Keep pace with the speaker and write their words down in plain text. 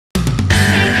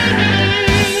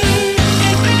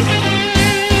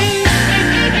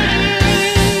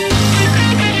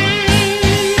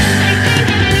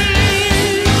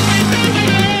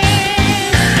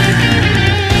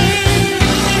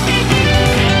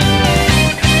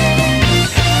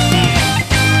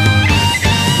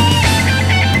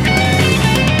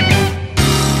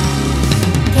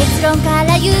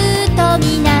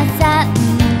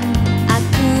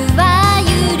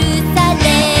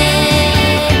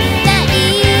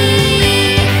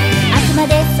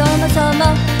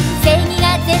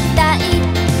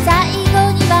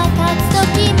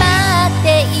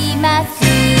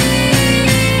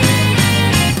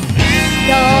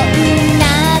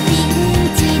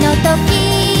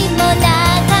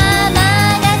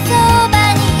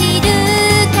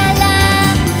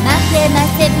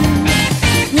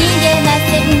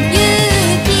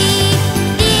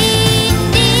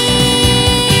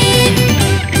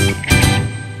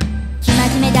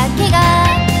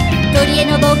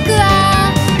僕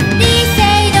は理性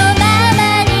のまま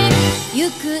に行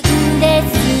くんです。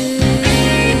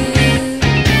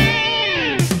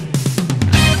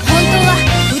本当は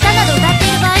歌など歌って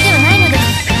いる場合ではないのです。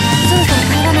そろそろ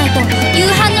帰らないと夕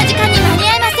飯の時間に間に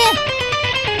合いません。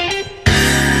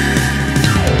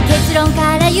結論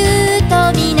から言うと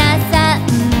皆さん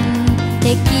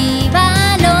敵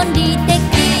は論理的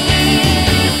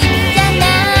じゃな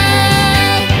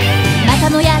い。また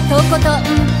もやとことん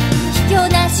卑怯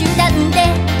な集団で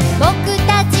僕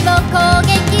たちを攻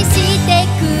撃して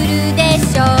くるで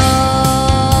しょう。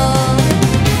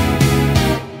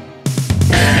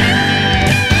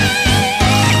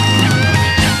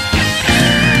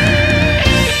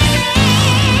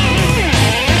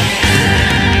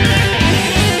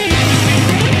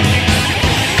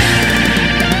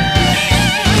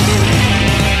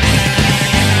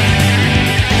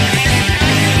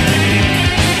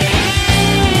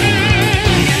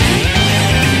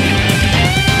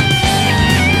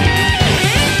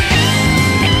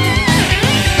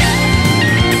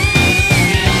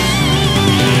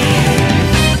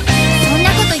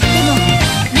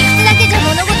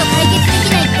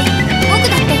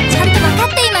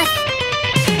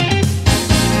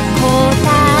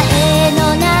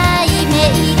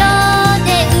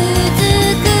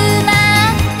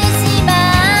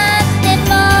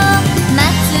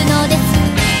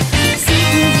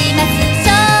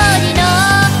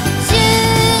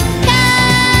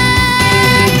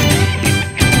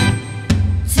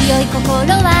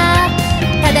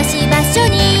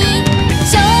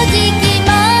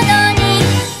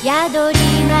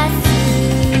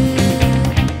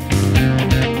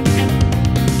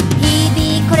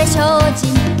精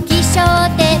進気象